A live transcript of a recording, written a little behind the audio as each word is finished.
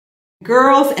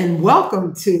Girls, and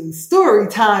welcome to Story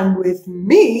Time with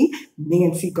me,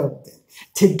 Nancy Golden.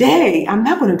 Today, I'm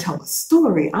not going to tell a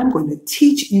story. I'm going to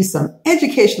teach you some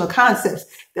educational concepts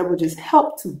that will just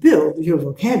help to build your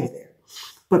vocabulary.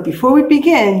 But before we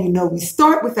begin, we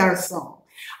start with our song.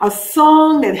 A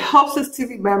song that helps us to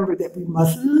remember that we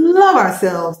must love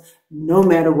ourselves no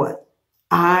matter what.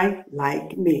 I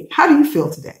like me. How do you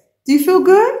feel today? Do you feel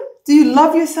good? Do you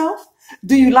love yourself?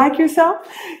 Do you like yourself?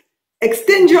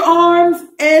 Extend your arms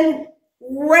and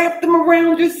wrap them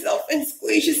around yourself and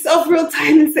squeeze yourself real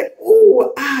tight and say,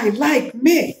 "Ooh, I like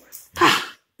me."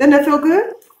 Doesn't that feel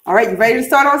good? All right, you ready to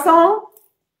start our song?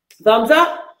 Thumbs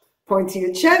up, point to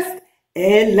your chest,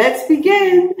 and let's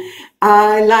begin.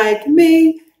 I like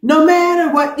me, no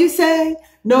matter what you say,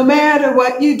 no matter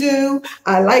what you do.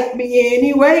 I like me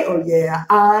anyway. Oh yeah,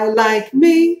 I like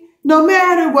me. No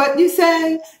matter what you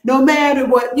say, no matter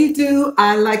what you do,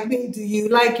 I like me, do you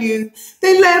like you?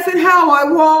 They laugh at how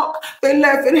I walk, they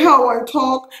laugh at how I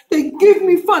talk, they give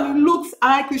me funny looks,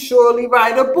 I could surely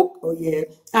write a book. Oh yeah,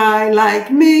 I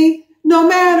like me, no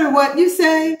matter what you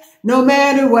say, no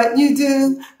matter what you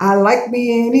do, I like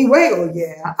me anyway. Oh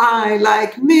yeah, I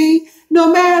like me,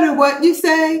 no matter what you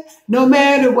say, no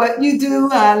matter what you do,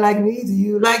 I like me, do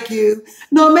you like you?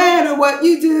 No matter what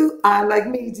you do, I like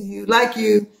me, do you like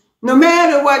you? No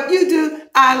matter what you do,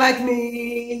 I like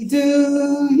me.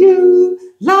 Do you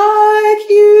like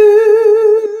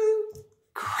you?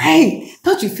 Great.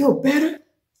 Don't you feel better?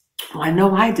 Oh, I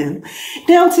know I do.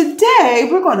 Now today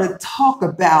we're going to talk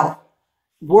about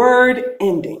word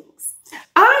endings.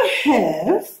 I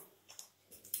have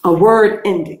a word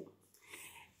ending.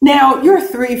 Now you're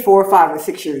 3, 4, 5, or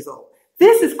 6 years old.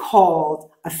 This is called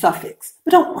a suffix,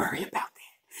 but don't worry about that.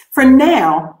 For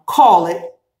now, call it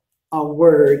a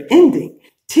word ending,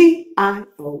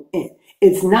 T-I-O-N.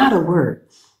 It's not a word.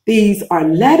 These are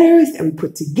letters that we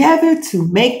put together to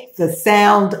make the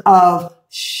sound of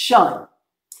shun.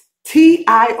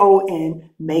 T-I-O-N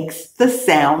makes the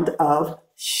sound of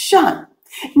shun.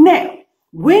 Now,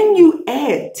 when you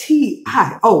add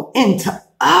T-I-O-N to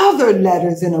other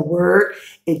letters in a word,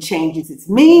 it changes its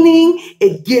meaning.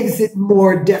 It gives it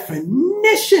more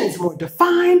definitions, more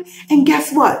defined. And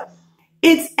guess what?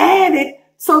 It's added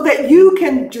so that you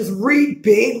can just read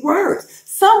big words.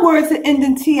 Some words that end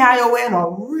in T-I-O-N are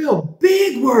real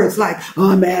big words like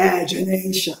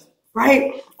imagination,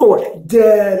 right? Or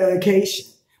dedication.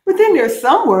 But then there's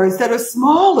some words that are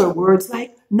smaller words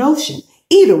like notion.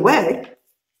 Either way,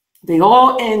 they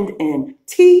all end in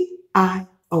T-I-O-N.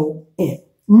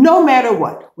 No matter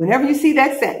what, whenever you see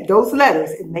that sound, those letters,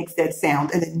 it makes that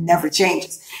sound and it never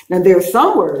changes. Now there are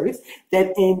some words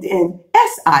that end in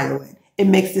S-I-O-N. It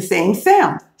makes the same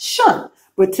sound, shun.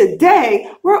 But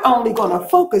today, we're only going to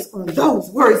focus on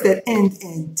those words that end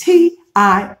in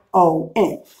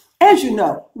T-I-O-N. As you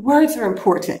know, words are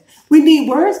important. We need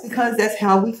words because that's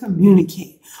how we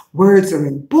communicate. Words are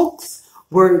in books.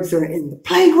 Words are in the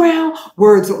playground.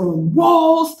 Words are on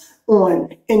walls,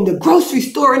 in the grocery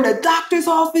store, in the doctor's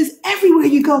office. Everywhere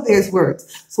you go, there's words.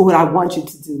 So what I want you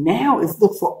to do now is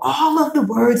look for all of the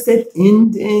words that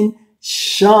end in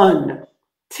shun.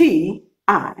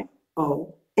 T-I-O-N.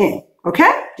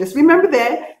 Okay? Just remember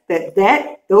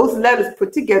that those letters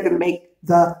put together make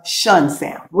the shun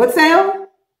sound. What sound?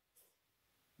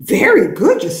 Very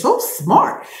good. You're so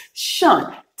smart.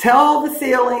 Shun. Tell the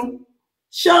ceiling.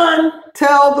 Shun.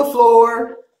 Tell the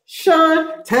floor.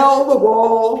 Shun. Tell the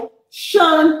wall.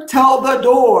 Shun. Tell the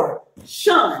door.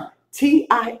 Shun.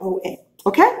 T-I-O-N.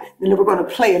 Okay? Then we're going to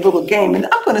play a little game and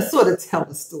I'm going to sort of tell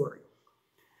the story.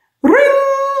 Ring,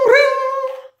 ring.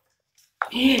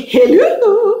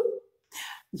 Hello.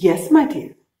 Yes, my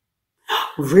dear.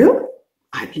 Really?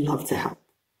 I'd love to help.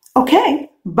 Okay,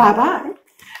 bye-bye.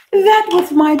 That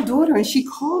was my daughter, and she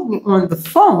called me on the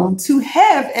phone to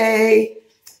have a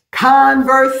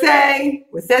conversation.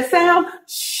 What's that sound?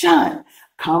 Shun.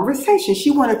 Conversation.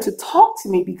 She wanted to talk to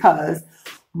me because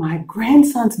my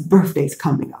grandson's birthday's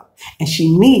coming up, and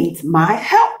she needs my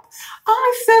help.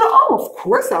 I said, "Oh, of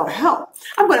course I'll help.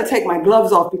 I'm going to take my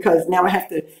gloves off because now I have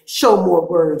to show more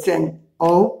words." And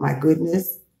oh my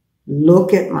goodness,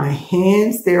 look at my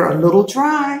hands. They're a little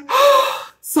dry.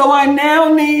 So I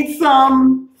now need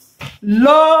some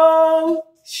lotion.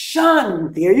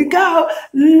 There you go.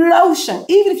 Lotion.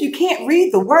 Even if you can't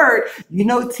read the word,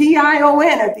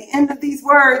 T-I-O-N at the end of these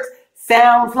words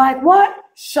sounds like what?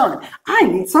 Shun. I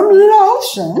need some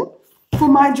lotion for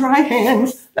my dry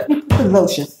hands. Let me put the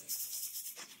lotion.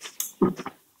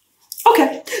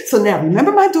 Okay, so now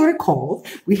remember my daughter called.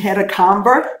 We had a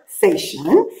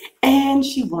conversation and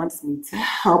she wants me to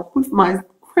help with my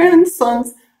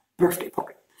grandson's birthday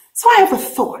party. So I have a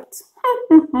thought.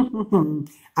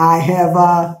 I have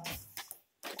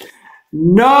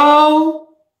no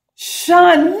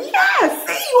shun. Yes,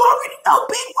 see, you already know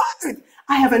big words.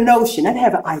 I have a notion. I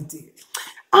have an idea.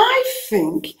 I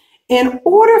think in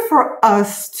order for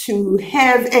us to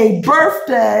have a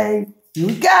birthday, here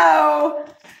we go,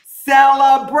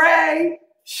 celebration.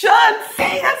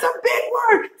 See, that's a big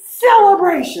word.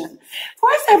 Celebration. For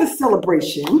us to have a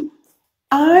celebration,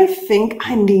 I think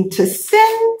I need to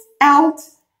send out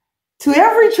to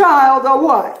every child a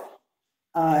what?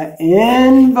 An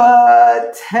invitation.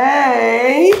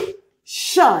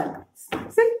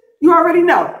 See, you already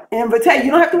know. Invitation.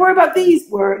 You don't have to worry about these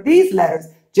letters.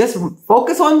 Just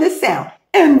focus on this sound.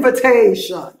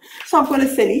 Invitation. So I'm going to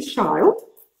send each child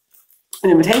an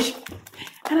invitation.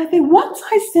 And I think once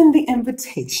I send the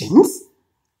invitations,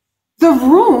 the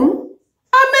room,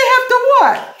 I may have to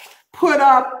what? Put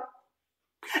up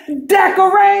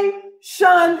decoration.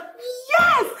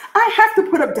 Yes, I have to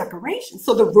put up decorations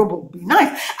so the room will be nice.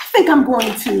 I think I'm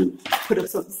going to put up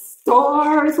some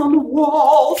stars on the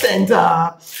walls, and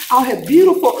I'll have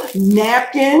beautiful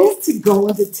napkins to go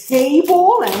on the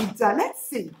table. And let's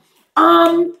see,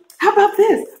 how about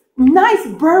this? Nice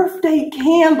birthday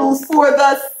candles for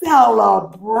the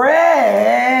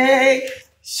celebration.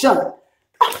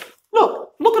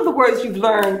 Look at the words you've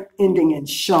learned ending in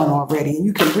shun already. And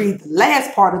you can read the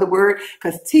last part of the word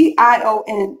because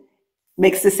tion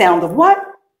makes the sound of what?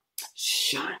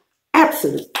 Shun.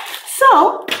 Absolutely.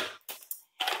 So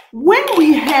when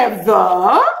we have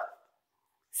the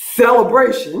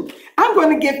celebration, I'm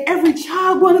going to give every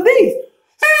child one of these.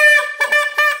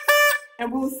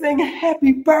 And we'll sing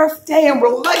happy birthday and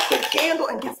we'll light the candle.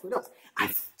 And guess what else?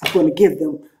 I'm going to give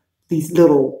them these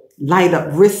little light up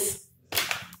wrist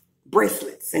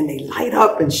bracelets, and they light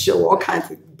up and show all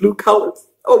kinds of blue colors.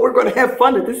 Oh, we're going to have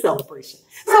fun at this celebration.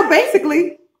 So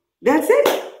basically, that's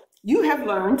it. You have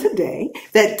learned today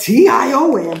that tion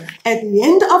at the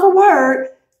end of a word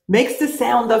makes the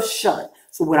sound of shun.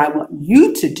 So what I want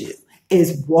you to do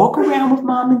is walk around with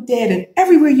mom and dad, and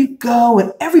everywhere you go,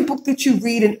 and every book that you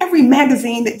read, and every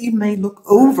magazine that you may look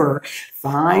over,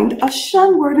 find a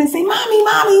shun word and say, mommy,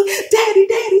 mommy, daddy,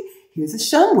 daddy, here's a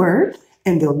shun word.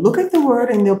 And they'll look at the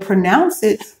word and they'll pronounce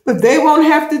it, but they won't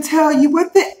have to tell you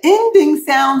what the ending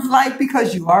sounds like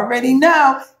because you already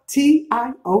know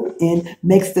tion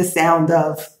makes the sound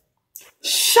of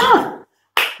shun.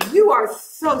 You are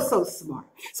so smart.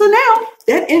 So now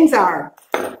that ends our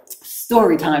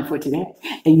story time for today.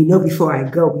 And you know, before I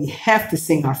go, we have to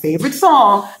sing our favorite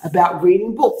song about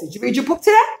reading books. Did you read your book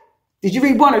today? Did you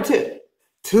read one or two?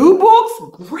 Two books?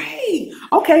 Great.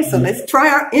 Okay, so let's try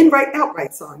our in, right, out,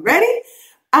 right song. Ready?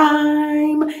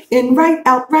 I'm in, right,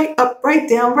 out, right, up, right,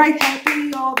 down, right,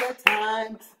 happy all the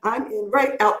time. I'm in,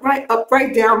 right, out, right, up,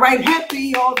 right, down, right,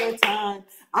 happy all the time.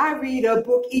 I read a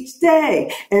book each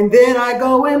day, and then I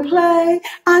go and play.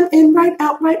 I'm in, right,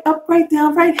 out, right, up, right,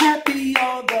 down, right, happy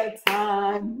all the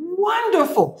time.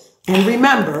 Wonderful. And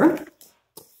remember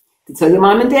to tell your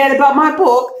mom and dad about my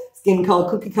book, Skin Color,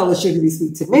 Cookie Color, Sugary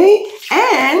Sweet to Me,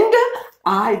 and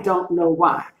I Don't Know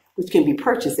Why, which can be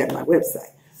purchased at my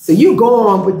website. So you go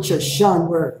on with your shun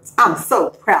words. I'm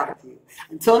so proud of you.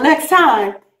 Until next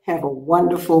time, have a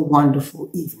wonderful,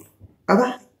 wonderful evening.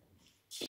 Bye-bye.